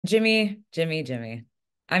Jimmy.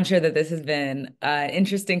 I'm sure that this has been an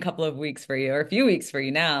interesting couple of weeks for you, or a few weeks for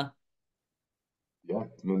you now. Yeah,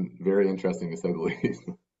 it's been very interesting to say the least.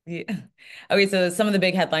 Yeah. Okay, so some of the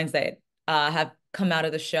big headlines that have come out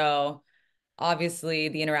of the show, obviously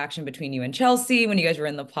the interaction between you and Chelsea when you guys were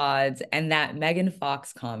in the pods, and that Megan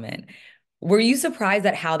Fox comment. Were you surprised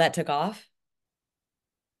at how that took off?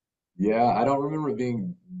 Yeah, I don't remember it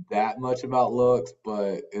being that much about looks,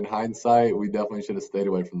 but in hindsight, we definitely should have stayed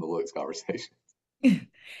away from the looks conversation.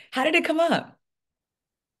 How did it come up?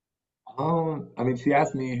 I mean, she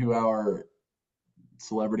asked me who our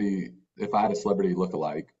celebrity, if I had a celebrity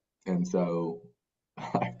look-alike, and so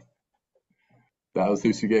that was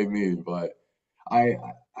who she gave me. But I,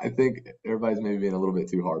 I think everybody's maybe being a little bit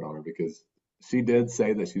too hard on her because she did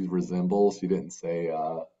say that she's resembles. She didn't say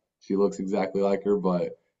she looks exactly like her,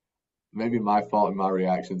 but maybe my fault and my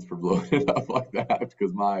reactions for blowing it up like that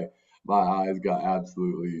because my eyes got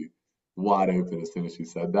absolutely wide open as soon as she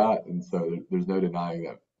said that, and so there's no denying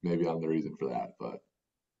that maybe I'm the reason for that. But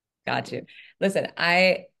Got you. Listen,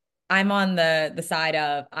 I'm on the side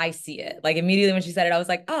of I see it. Like immediately when she said it, I was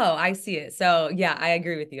like, oh, I see it. So yeah, I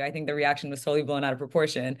agree with you. I think the reaction was totally blown out of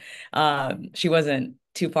proportion. She wasn't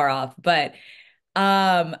too far off. But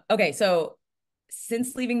okay, so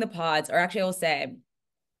since leaving the pods, or actually I will say,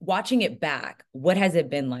 watching it back, what has it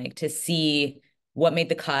been like to see what made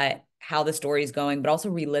the cut, how the story is going, but also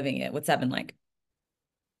reliving it? What's that been like?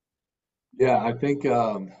 yeah, I think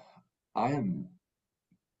I am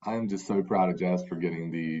I am just so proud of Jess for getting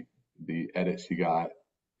the edit she got.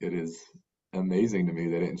 It is amazing to me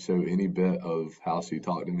they didn't show any bit of how she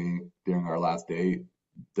talked to me during our last date.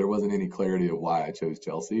 There wasn't any clarity of why I chose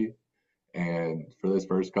Chelsea. And for those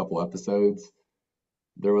first couple episodes,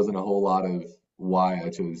 there wasn't a whole lot of why I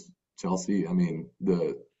chose Chelsea. I mean,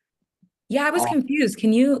 the Yeah, I was oh, confused.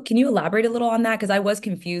 Can you elaborate a little on that? Because I was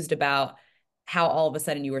confused about how all of a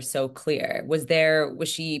sudden you were so clear. Was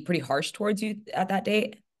she pretty harsh towards you at that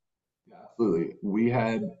date? yeah, absolutely.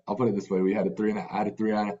 I'll put it this way, we had I had a three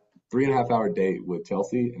and a half hour date with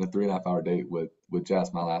Chelsea and a 3.5 hour date with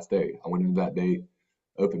Jess my last day. I went into that date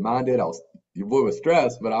open-minded. Your boy was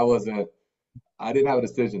stressed, but I didn't have a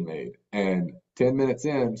decision made. And 10 minutes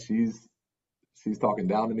in, she's talking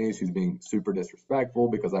down to me. She's being super disrespectful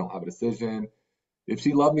because I don't have a decision. If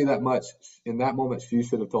she loved me that much, in that moment, she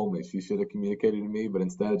should have told me. She should have communicated to me, but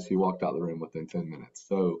instead, she walked out of the room within 10 minutes.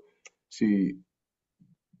 So she,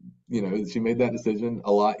 she made that decision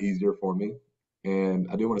a lot easier for me. And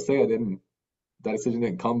I do want to say that decision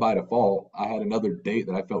didn't come by default. I had another date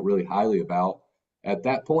that I felt really highly about. At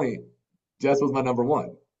that point, Jess was my number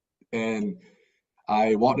one. And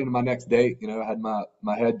I walked into my next date, I had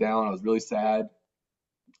my head down. I was really sad.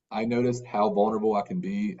 I noticed how vulnerable I can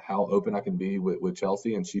be, how open I can be with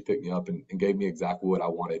Chelsea, and she picked me up and gave me exactly what I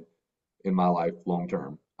wanted in my life long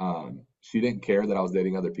term. She didn't care that I was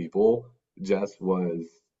dating other people. Jess was,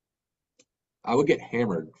 I would get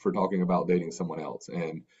hammered for talking about dating someone else.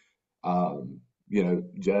 And,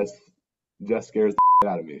 Jess scares the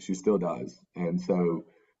out of me. She still does. And so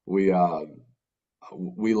we,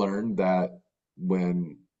 we learned that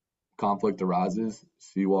when conflict arises,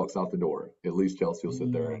 she walks out the door. At least Chelsea will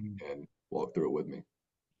sit there and walk through it with me.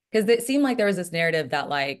 Because it seemed like there was this narrative that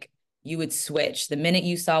like you would switch. The minute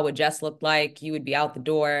you saw what Jess looked like, you would be out the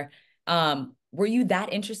door. Were you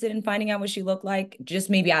that interested in finding out what she looked like, just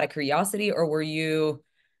maybe out of curiosity, or were you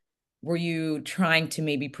trying to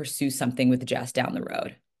maybe pursue something with Jess down the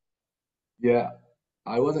road? Yeah,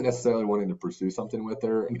 I wasn't necessarily wanting to pursue something with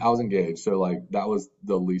her. I was engaged, so like that was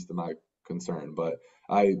the least of my concern. But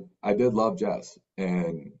I did love Jess,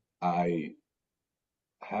 and I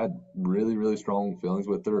had really, really strong feelings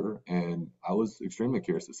with her, and I was extremely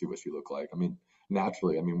curious to see what she looked like. I mean,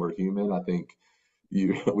 naturally, I mean, we're human. I think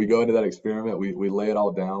we go into that experiment, we lay it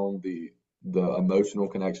all down, the emotional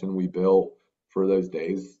connection we built for those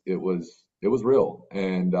days, it was real.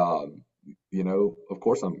 And of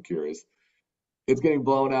course I'm curious. It's getting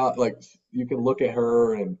blown out. Like you can look at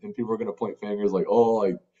her and people are gonna point fingers like, oh,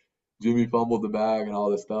 like Jimmy fumbled the bag and all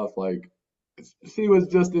this stuff. Like she was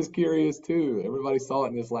just as curious too. Everybody saw it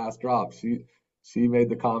in this last drop. She made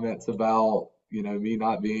the comments about, me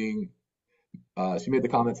not being she made the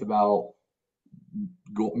comments about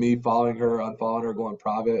me following her, unfollowing her, going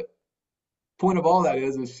private. Point of all that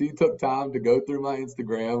is she took time to go through my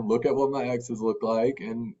Instagram, look at what my exes look like,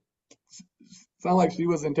 and sound like she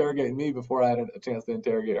was interrogating me before I had a chance to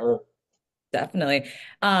interrogate her. Definitely.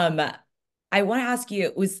 Um, I want to ask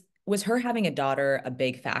you, was her having a daughter a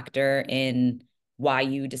big factor in why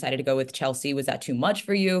you decided to go with Chelsea? Was that too much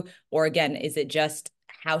for you? Or again, is it just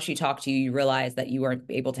how she talked to you, you realized that you weren't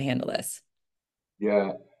able to handle this?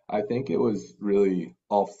 Yeah. I think it was really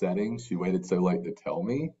offsetting. She waited so late to tell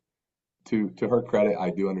me. To her credit,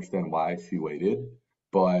 I do understand why she waited,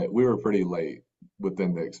 but we were pretty late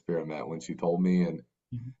within the experiment when she told me,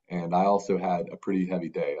 and I also had a pretty heavy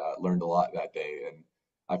day. I learned a lot that day, and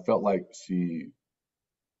I felt like she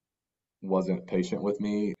wasn't patient with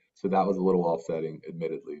me, so that was a little offsetting,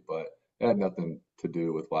 admittedly, but it had nothing to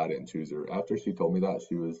do with why I didn't choose her. After she told me that,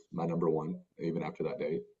 she was my number one, even after that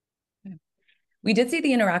date. We did see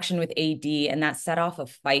the interaction with AD, and that set off a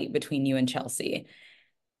fight between you and Chelsea.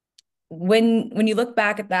 When you look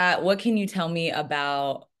back at that, what can you tell me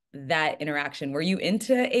about that interaction? Were you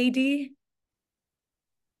into AD? I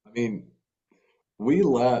mean, we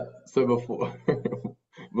left, so before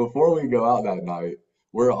before we go out that night,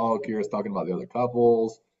 we're all curious talking about the other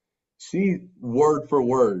couples. She word for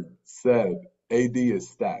word said AD is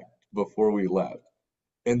stacked before we left.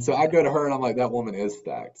 And so I go to her and I'm like, that woman is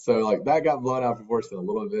stacked. So like that got blown out of proportion a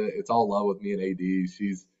little bit. It's all love with me and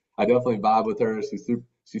AD. I definitely vibe with her.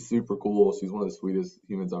 She's super cool. She's one of the sweetest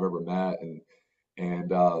humans I've ever met. And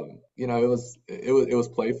you know, it was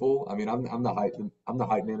playful. I mean, I'm the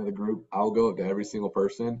hype man of the group. I'll go up to every single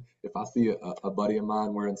person. If I see a buddy of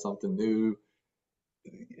mine wearing something new,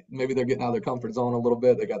 maybe they're getting out of their comfort zone a little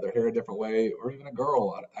bit, they got their hair a different way, or even a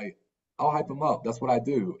girl, I'll hype them up. That's what I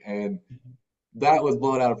do. And that was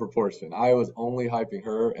blown out of proportion. I was only hyping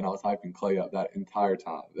her and I was hyping Clay up that entire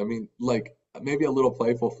time. I mean, like maybe a little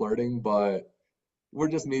playful flirting, but we're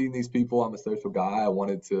just meeting these people. I'm a social guy. I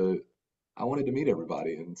wanted to meet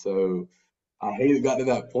everybody. And so I hate it got to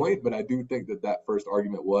that point, but I do think that that first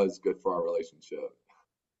argument was good for our relationship.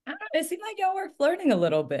 I don't know, it seemed like y'all were flirting a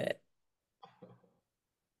little bit.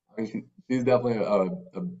 I mean, she's definitely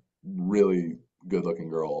a really good looking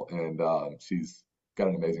girl, and she's got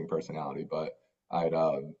an amazing personality. But I'd,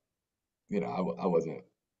 you know, I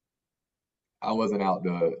wasn't out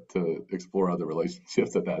to explore other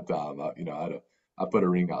relationships at that time. I put a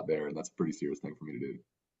ring out there, and that's a pretty serious thing for me to do.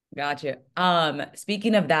 Gotcha.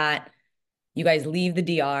 Speaking of that, you guys leave the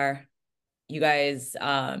DR. You guys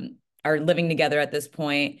are living together at this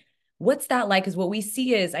point. What's that like? Because what we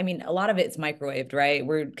see is, I mean, a lot of it's microwaved, right?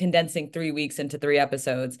 We're condensing 3 weeks into 3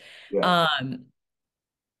 episodes. Yeah. Um,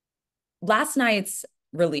 Last night's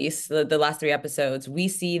release, the last 3 episodes, we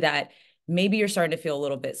see that maybe you're starting to feel a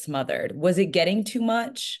little bit smothered. Was it getting too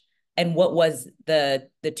much? And what was the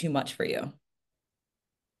too much for you?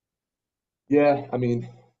 Yeah, I mean,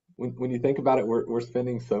 when you think about it, we're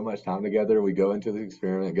spending so much time together. We go into the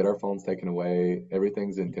experiment, get our phones taken away.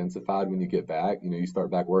 Everything's intensified when you get back. You know, you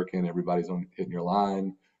start back working, everybody's on hitting your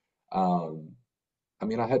line. Um, I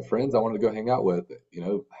mean, I had friends I wanted to go hang out with. You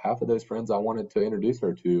know, half of those friends I wanted to introduce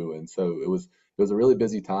her to, and so it was a really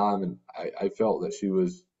busy time, and I felt that she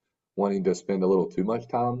was wanting to spend a little too much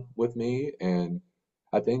time with me, and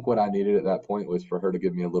I think what I needed at that point was for her to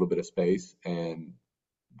give me a little bit of space and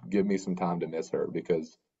give me some time to miss her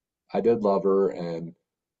because I did love her, and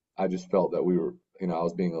I just felt that I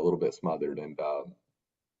was being a little bit smothered, and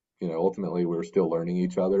ultimately we were still learning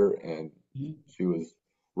each other, and Mhm. she was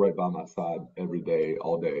right by my side every day,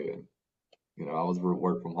 all day, and I was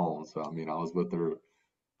work from home, so I mean, I was with her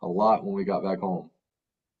a lot when we got back home.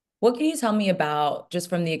 What can you tell me about just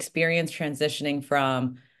from the experience transitioning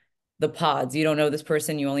from the pods? You don't know this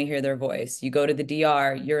person, you only hear their voice. You go to the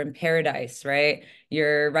DR, you're in paradise, right?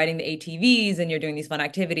 You're riding the ATVs and you're doing these fun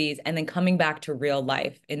activities, and then coming back to real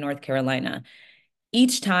life in North Carolina.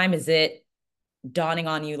 Each time, is it dawning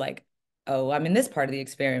on you like, oh, I'm in this part of the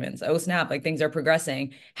experiments. Oh, snap, like things are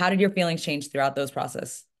progressing. How did your feelings change throughout those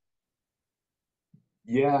process?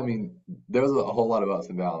 Yeah, I mean, there was a whole lot of ups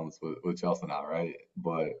and downs with Chelsea and I, right?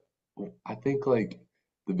 But I think like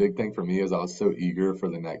the big thing for me is I was so eager for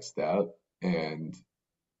the next step. And,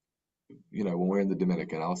 when we're in the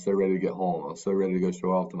Dominican, I was so ready to get home. I was so ready to go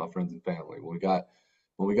show off to my friends and family. When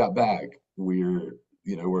we got back, we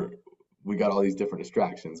got all these different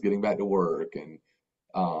distractions, getting back to work. And,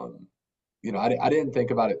 um, I didn't think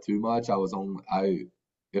about it too much.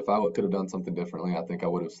 If I could have done something differently, I think I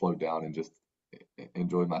would have slowed down and just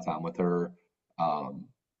enjoyed my time with her. Um,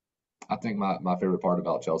 I think my favorite part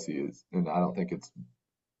about Chelsea is, and I don't think it's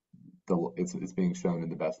being shown in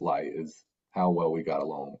the best light, is how well we got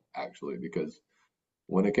along actually. Because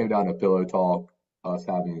when it came down to pillow talk, us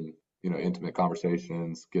having intimate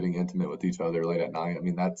conversations, getting intimate with each other late at night, I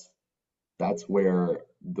mean that's where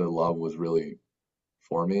the love was really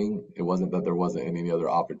forming. It wasn't that there wasn't any other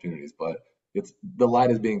opportunities, but it's the light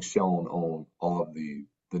is being shown on all of the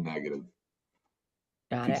negative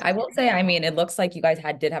Got it. I pieces. will say, I mean, it looks like you guys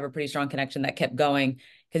did have a pretty strong connection that kept going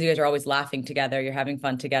because you guys are always laughing together. You're having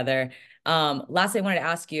fun together. Lastly, I wanted to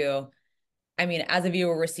ask you, I mean, as a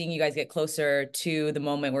viewer, we're seeing you guys get closer to the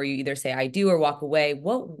moment where you either say I do or walk away.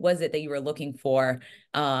 What was it that you were looking for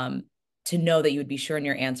um, to know that you would be sure in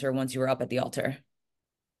your answer once you were up at the altar?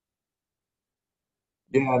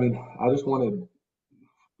 Yeah, I mean, I just wanted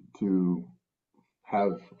to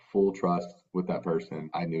have full trust with that person.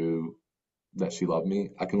 I knew that she loved me.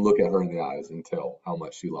 I can look at her in the eyes and tell how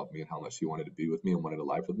much she loved me and how much she wanted to be with me and wanted a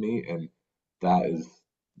life with me. And that is,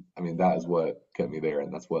 I mean, that is what kept me there,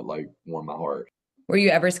 and that's what like warmed my heart. Were you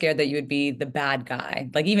ever scared that you would be the bad guy?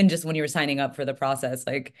 Like even just when you were signing up for the process,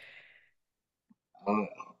 like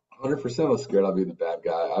 100% was scared I'd be the bad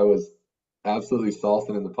guy. I was absolutely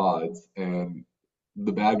saucing in the pods, and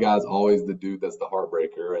the bad guy's always the dude that's the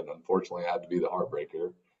heartbreaker, and unfortunately, I had to be the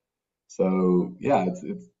heartbreaker. So yeah,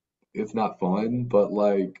 it's not fun, but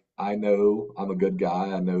like I know I'm a good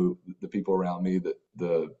guy. I know the people around me, that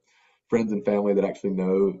the friends and family that actually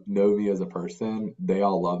know me as a person, they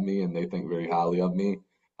all love me and they think very highly of me.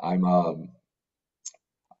 I'm um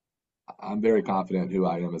I'm very confident who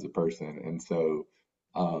I am as a person, and so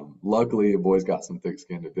luckily, the boys got some thick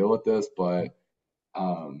skin to deal with this, but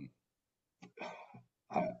um,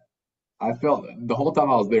 I I felt the whole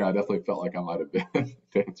time I was there, I definitely felt like I might have been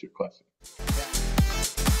to answer your question.